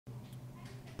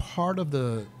part of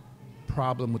the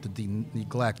problem with the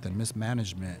neglect and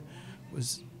mismanagement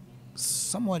was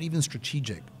somewhat even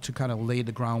strategic to kind of lay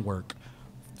the groundwork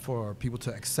for people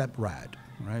to accept RAD,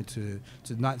 right? To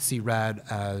not see RAD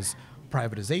as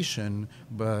privatization,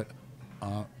 but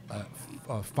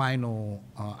a final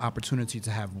opportunity to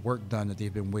have work done that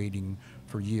they've been waiting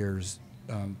for years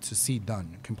to see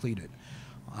done, completed.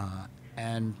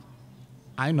 And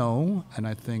I know, and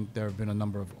I think there have been a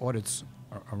number of audits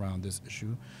around this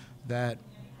issue, that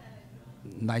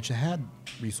NYCHA had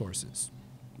resources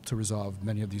to resolve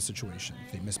many of these situations.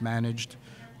 They mismanaged.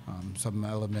 Some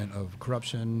element of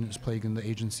corruption is plaguing the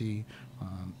agency,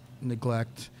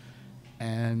 neglect.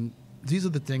 And these are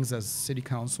the things as city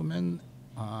councilman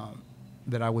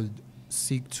that I would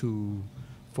seek to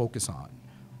focus on.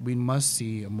 We must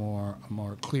see a more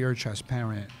clear,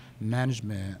 transparent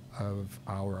management of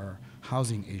our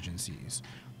housing agencies,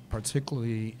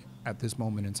 particularly at this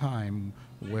moment in time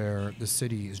where the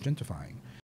city is gentrifying.